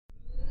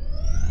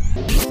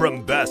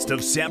From Best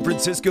of San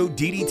Francisco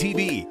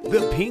DDTV,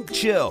 The Pink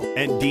Chill,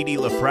 and Didi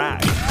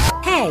LaFrac.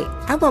 Hey,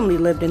 I've only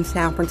lived in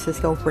San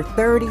Francisco for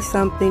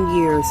 30-something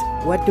years.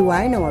 What do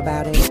I know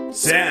about it?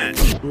 San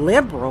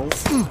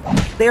Liberals?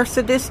 They're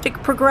sadistic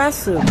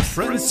progressives.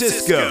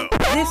 Francisco.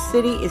 This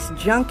city is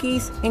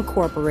Junkies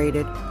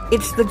Incorporated.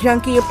 It's the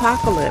junkie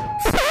apocalypse.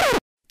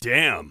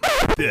 Damn,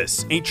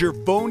 this ain't your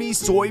phony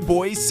soy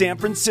boy San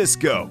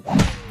Francisco.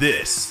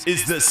 This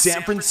is the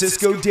San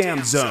Francisco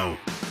Dam Zone.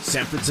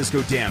 San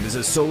Francisco Dam is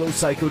a solo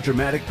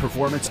psychodramatic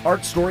performance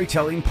art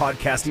storytelling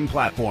podcasting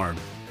platform.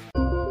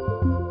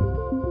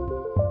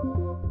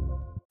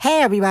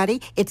 Hey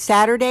everybody, it's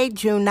Saturday,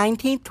 June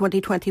 19th,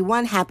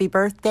 2021. Happy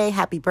birthday.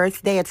 Happy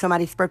birthday. It's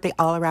somebody's birthday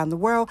all around the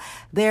world.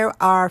 There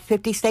are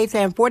 50 states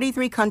and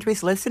 43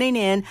 countries listening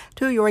in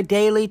to your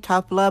daily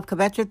tough love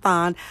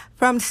convention-thon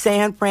from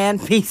San Fran,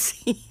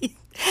 PC.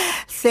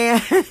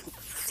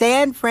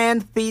 San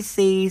Fran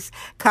feces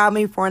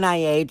coming for an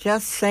IA.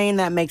 Just saying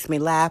that makes me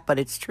laugh, but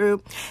it's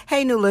true.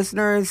 Hey, new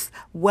listeners.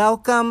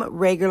 Welcome,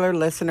 regular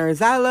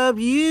listeners. I love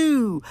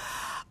you.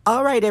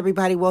 All right,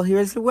 everybody. Well,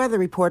 here's the weather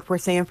report for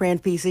San Fran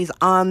feces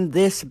on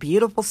this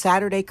beautiful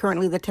Saturday.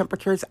 Currently, the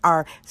temperatures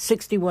are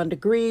 61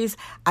 degrees.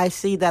 I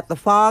see that the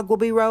fog will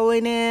be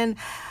rolling in.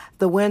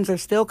 The winds are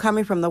still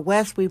coming from the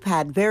west. We've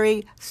had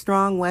very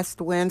strong west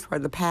winds for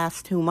the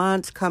past 2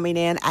 months, coming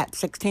in at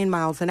 16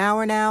 miles an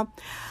hour now.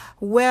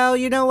 Well,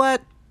 you know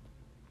what?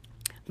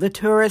 The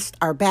tourists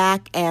are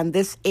back, and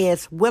this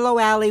is Willow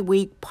Alley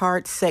Week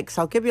Part 6.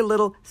 I'll give you a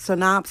little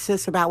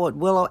synopsis about what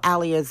Willow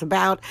Alley is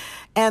about,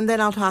 and then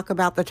I'll talk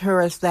about the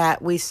tourists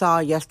that we saw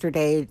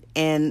yesterday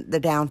in the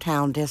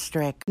downtown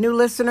district. New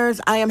listeners,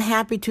 I am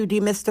happy to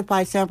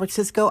demystify San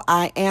Francisco.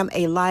 I am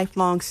a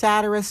lifelong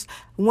satirist.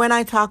 When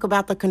I talk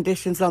about the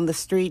conditions on the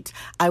streets,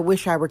 I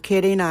wish I were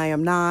kidding. I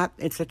am not.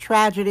 It's a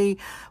tragedy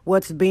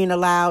what's being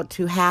allowed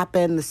to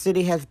happen. The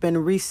city has been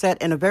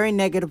reset in a very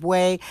negative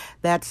way.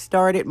 That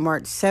started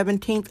March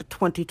 17th,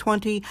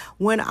 2020,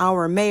 when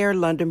our mayor,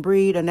 London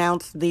Breed,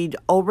 announced the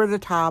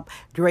over-the-top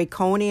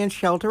draconian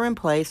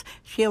shelter-in-place.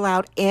 She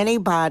allowed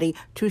anybody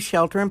to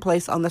shelter in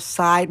place on the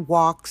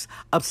sidewalks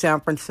of San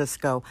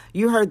Francisco.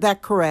 You heard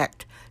that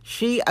correct.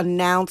 She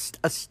announced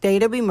a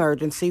state of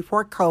emergency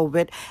for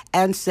COVID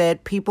and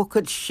said people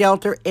could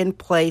shelter in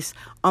place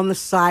on the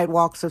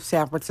sidewalks of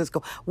San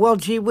Francisco. Well,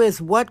 gee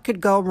whiz, what could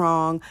go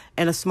wrong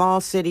in a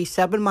small city,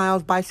 7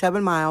 miles by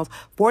 7 miles,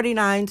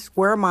 49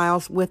 square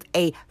miles with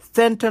a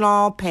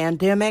fentanyl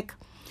pandemic?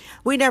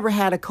 We never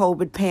had a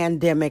COVID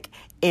pandemic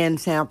in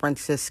San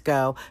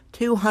Francisco.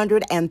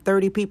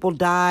 230 people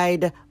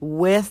died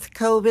with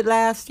COVID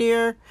last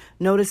year.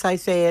 Notice I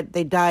said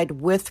they died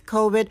with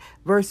COVID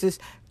versus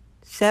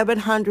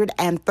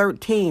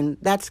 713.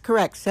 That's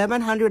correct.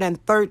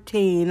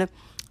 713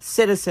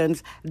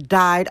 citizens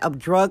died of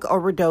drug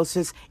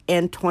overdoses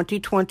in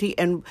 2020,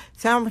 and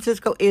San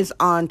Francisco is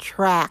on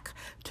track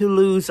to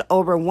lose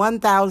over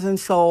 1,000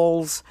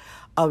 souls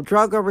of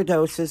drug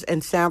overdoses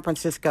in San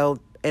Francisco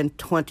in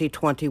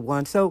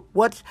 2021. So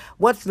what's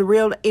the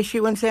real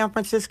issue in San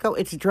Francisco?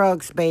 It's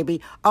drugs,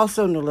 baby.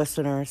 Also, new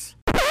listeners.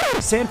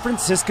 San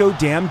Francisco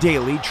Dam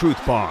Daily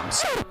Truth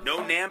Bombs.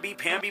 No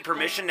namby-pamby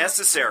permission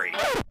necessary.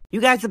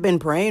 You guys have been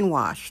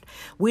brainwashed.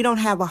 We don't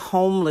have a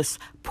homeless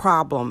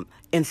problem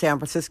in San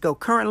Francisco.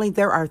 Currently,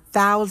 there are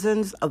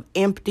thousands of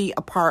empty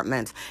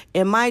apartments.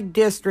 In my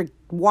district,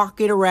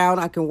 walking around,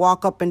 I can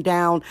walk up and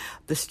down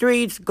the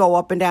streets, go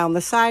up and down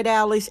the side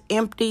alleys,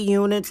 empty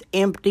units,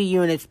 empty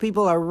units.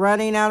 People are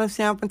running out of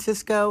San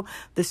Francisco.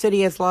 The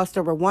city has lost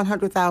over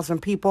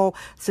 100,000 people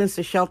since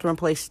the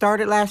shelter-in-place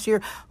started last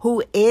year.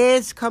 Who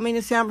is coming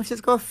to San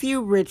Francisco? A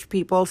few rich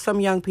people, some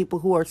young people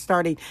who are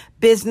starting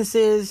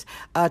businesses,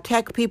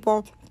 tech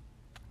people.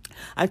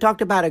 I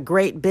talked about a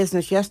great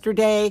business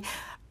yesterday,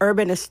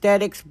 Urban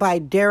Aesthetics by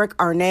Derek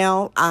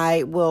Arnell.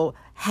 I will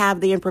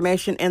have the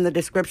information in the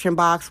description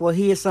box. Well,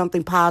 he is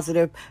something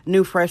positive,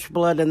 new fresh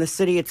blood in the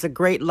city. It's a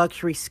great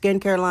luxury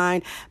skincare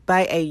line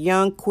by a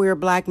young queer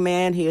black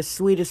man. He is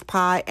sweet as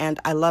pie, and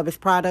I love his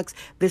products.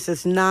 This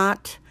is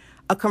not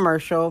a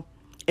commercial.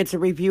 It's a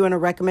review and a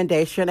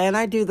recommendation, and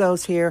I do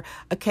those here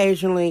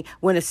occasionally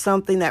when it's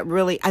something that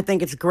really, I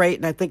think it's great,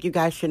 and I think you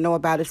guys should know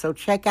about it. So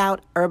check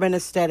out Urban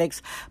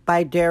Aesthetics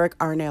by Derek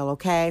Arnell,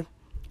 okay?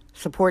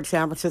 Support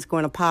San Francisco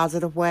in a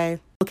positive way.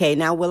 Okay,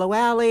 now Willow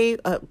Alley,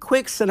 a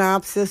quick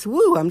synopsis.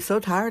 Woo, I'm so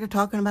tired of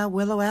talking about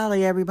Willow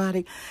Alley,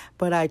 everybody.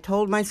 But I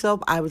told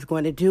myself I was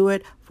going to do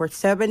it for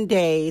 7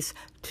 days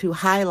to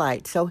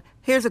highlight. So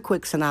here's a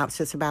quick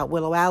synopsis about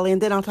Willow Alley,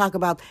 and then I'll talk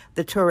about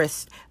the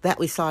tourists that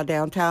we saw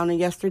downtown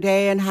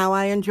yesterday and how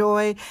I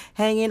enjoy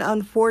hanging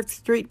on 4th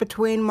Street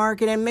between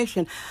Market and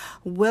Mission.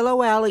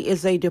 Willow Alley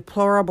is a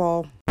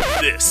deplorable...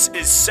 This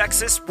is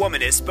sexist,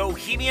 womanist,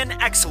 bohemian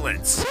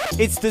excellence.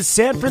 It's the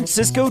San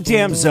Francisco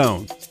Dam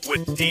Zone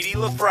with Didi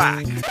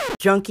LaFrac.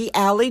 Junkie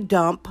Alley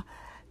Dump.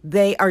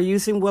 They are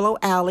using Willow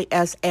Alley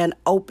as an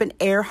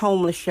open-air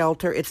homeless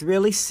shelter. It's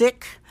really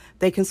sick.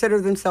 They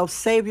consider themselves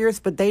saviors,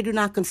 but they do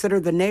not consider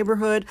the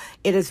neighborhood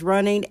it is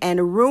running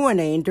and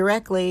ruining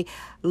directly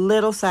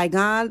Little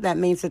Saigon. That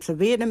means it's a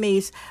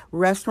Vietnamese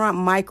restaurant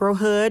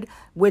microhood,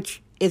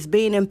 which is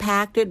being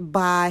impacted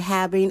by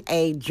having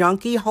a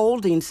junkie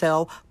holding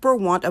cell, for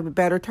want of a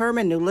better term.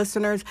 And new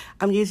listeners,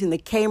 I'm using the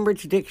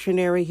Cambridge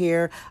Dictionary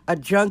here. A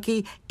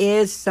junkie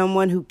is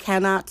someone who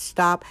cannot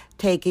stop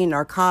taking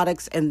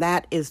narcotics, and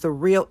that is the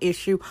real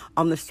issue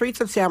on the streets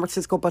of San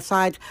Francisco,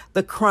 besides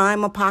the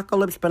crime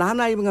apocalypse. But I'm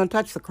not even going to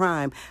touch the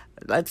crime.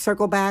 Let's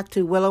circle back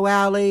to Willow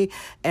Alley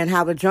and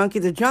how the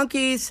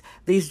junkies,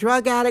 these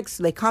drug addicts,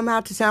 they come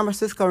out to San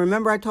Francisco.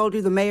 Remember I told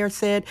you the mayor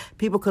said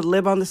people could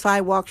live on the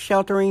sidewalk,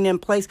 sheltering in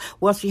place?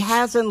 Well, she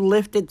hasn't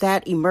lifted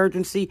that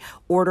emergency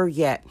order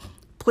yet.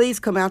 Please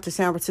come out to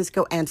San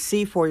Francisco and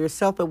see for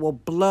yourself. It will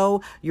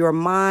blow your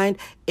mind.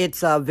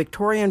 It's a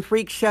Victorian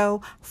freak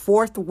show,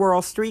 fourth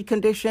world street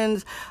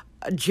conditions,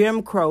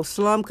 Jim Crow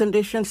slum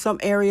conditions. Some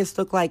areas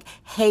look like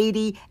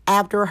Haiti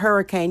after a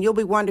hurricane. You'll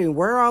be wondering,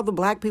 where are all the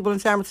black people in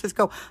San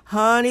Francisco?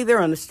 Honey,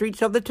 they're on the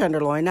streets of the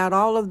Tenderloin. Not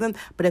all of them,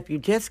 but if you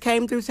just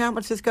came through San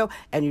Francisco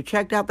and you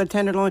checked out the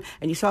Tenderloin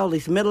and you saw all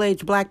these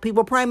middle-aged black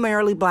people,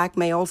 primarily black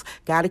males,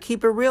 got to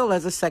keep it real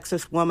as a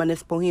sexist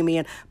womanist,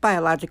 bohemian,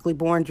 biologically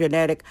born,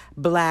 genetic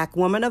black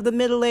woman of the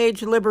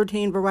middle-aged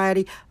libertine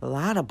variety. A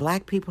lot of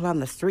black people on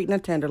the street in the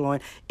Tenderloin.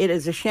 It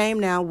is a shame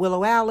now.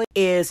 Willow Alley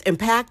is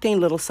impacting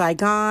Little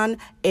Saigon.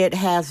 It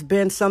has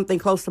been something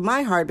close to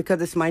my heart because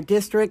it's my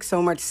district,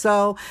 so much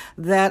so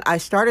that I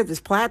started this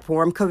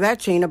platform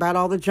kvetching about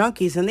all the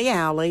junkies in the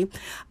alley.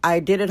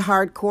 I did it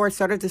hardcore,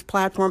 started this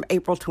platform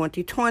April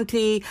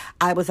 2020.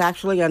 I was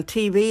actually on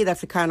TV. That's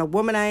the kind of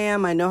woman I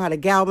am. I know how to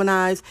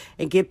galvanize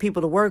and get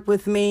people to work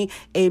with me.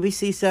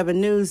 ABC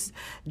 7 News,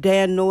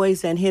 Dan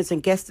Noyes and his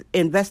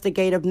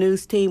investigative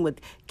news team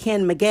with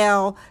Ken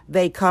Miguel,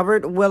 they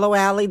covered Willow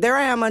Alley. There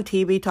I am on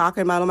TV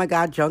talking about, oh my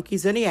God,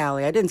 junkies in the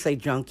alley. I didn't say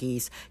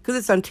junkies, because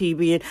it's on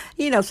TV. And,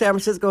 you know, San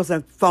Francisco's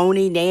a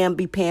phony,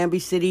 namby-pamby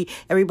city.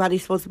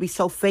 Everybody's supposed to be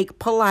so fake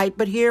polite.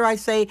 But here I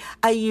say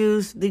I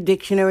use the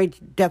dictionary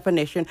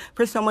definition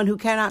for someone who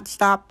cannot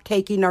stop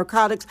taking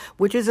narcotics,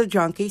 which is a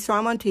junkie. So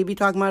I'm on TV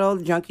talking about, oh,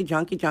 the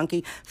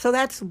junkie. So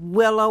that's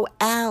Willow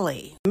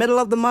Alley. Middle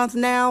of the month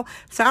now,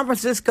 San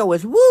Francisco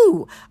is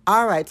woo.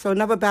 All right, so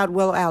enough about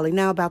Willow Alley.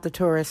 Now about the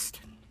tourists.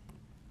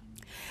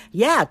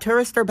 Yeah,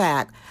 tourists are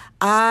back.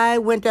 I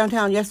went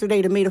downtown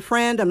yesterday to meet a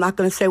friend. I'm not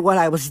going to say what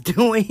I was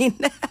doing.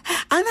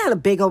 I'm not a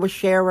big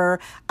oversharer.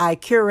 I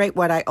curate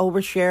what I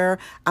overshare.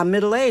 I'm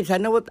middle-aged. I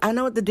know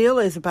what the deal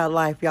is about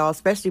life, y'all,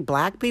 especially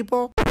black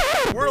people.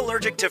 We're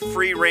allergic to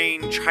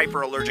free-range,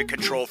 hyper-allergic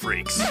control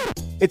freaks.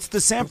 It's the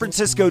San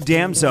Francisco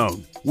Dam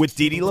Zone with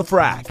Dee Dee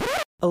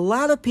LaFrac. A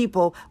lot of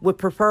people would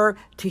prefer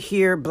to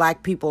hear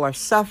black people are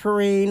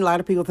suffering. A lot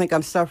of people think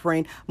I'm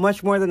suffering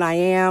much more than I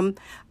am.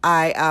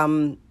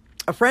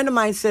 A friend of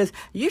mine says,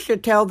 you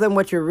should tell them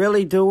what you're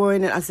really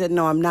doing. And I said,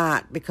 no, I'm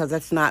not, because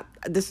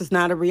this is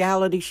not a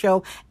reality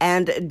show.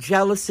 And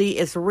jealousy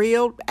is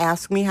real.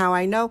 Ask me how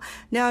I know.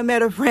 Now, I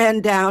met a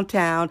friend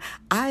downtown.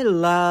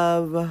 My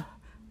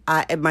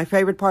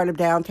favorite part of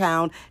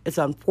downtown is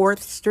on 4th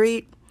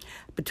Street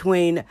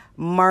between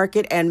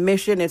Market and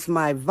Mission. It's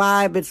my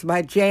vibe. It's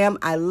my jam.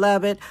 I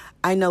love it.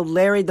 I know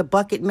Larry the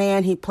Bucket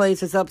Man. He plays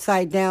his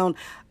upside down.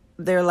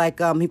 They're like,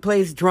 he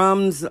plays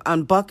drums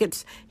on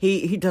buckets.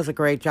 He does a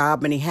great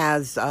job, and he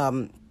has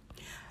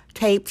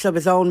tapes of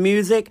his own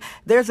music.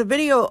 There's a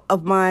video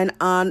of mine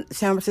on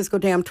San Francisco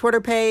Dam Twitter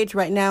page.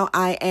 Right now,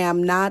 I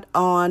am not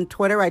on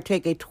Twitter. I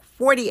take a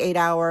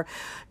 48-hour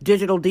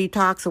digital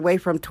detox away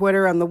from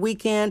Twitter on the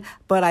weekend,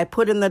 but I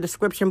put in the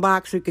description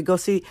box so you could go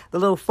see the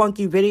little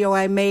funky video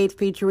I made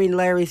featuring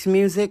Larry's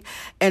music,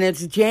 and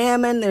it's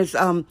jamming. There's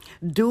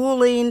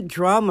dueling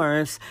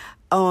drummers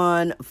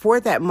on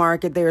 4th at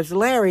Market. There's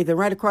Larry. Then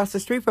right across the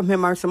street from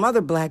him are some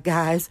other black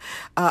guys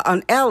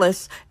on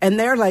Ellis, and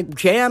they're like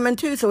jamming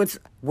too. So it's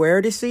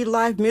where to see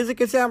live music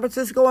in San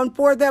Francisco on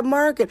 4th at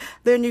Market.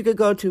 Then you could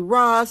go to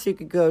Ross. You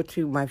could go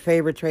to my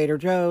favorite Trader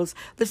Joe's,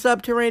 the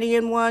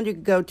Subterranean one. You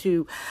could go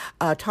to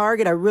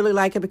Target. I really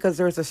like it because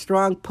there's a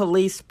strong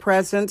police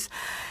presence,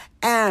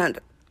 and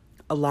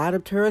a lot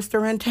of tourists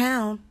are in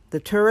town. The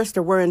tourists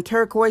are wearing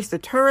turquoise. The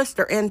tourists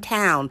are in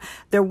town.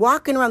 They're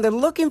walking around. They're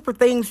looking for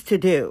things to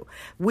do.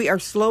 We are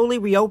slowly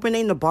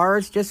reopening. The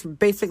bars just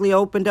basically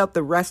opened up.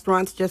 The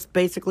restaurants just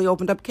basically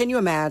opened up. Can you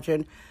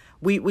imagine?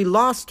 We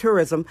lost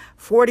tourism.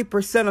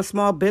 40% of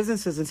small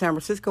businesses in San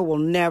Francisco will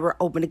never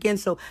open again.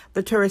 So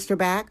the tourists are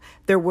back.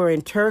 They're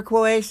wearing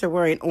turquoise. They're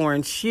wearing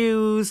orange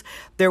shoes.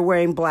 They're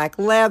wearing black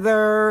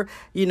leather.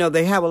 You know,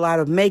 they have a lot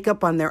of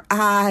makeup on their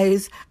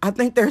eyes. I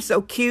think they're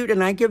so cute,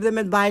 and I give them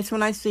advice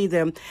when I see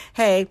them.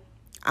 Hey,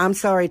 I'm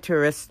sorry,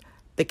 tourists.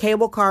 The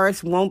cable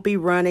cars won't be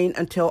running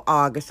until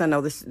August. I know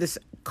this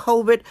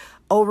COVID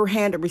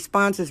overhanded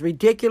response is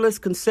ridiculous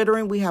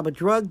considering we have a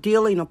drug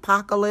dealing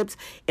apocalypse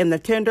in the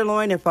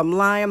Tenderloin. If I'm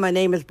lying, my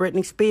name is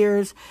Britney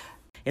Spears.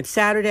 It's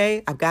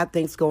Saturday. I've got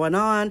things going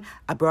on.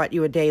 I brought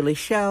you a daily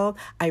show.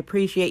 I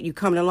appreciate you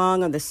coming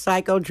along on this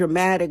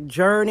psychodramatic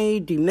journey,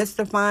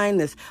 demystifying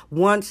this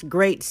once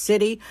great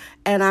city.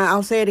 And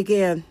I'll say it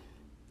again.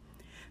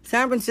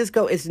 San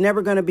Francisco is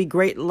never going to be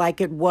great like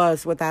it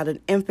was without an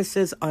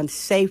emphasis on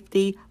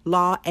safety,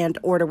 law, and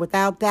order.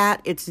 Without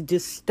that, it's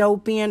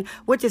dystopian,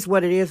 which is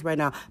what it is right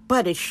now.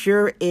 But it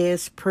sure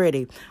is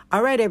pretty.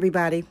 All right,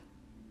 everybody.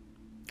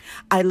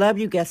 I love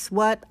you. Guess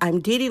what? I'm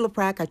Dee Dee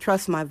LaFrac. I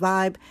trust my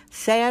vibe.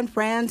 San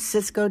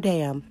Francisco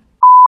Dam.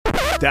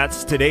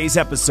 That's today's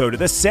episode of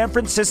the San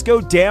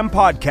Francisco Dam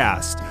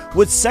Podcast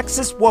with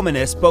sexist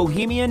womanist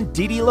bohemian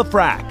Dee Dee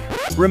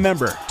LaFrac.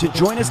 Remember to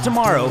join us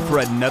tomorrow for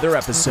another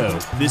episode.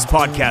 This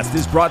podcast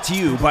is brought to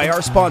you by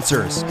our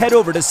sponsors. Head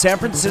over to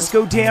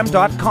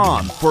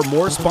sanfranciscodam.com for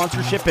more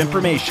sponsorship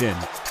information.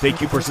 Thank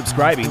you for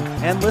subscribing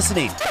and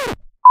listening.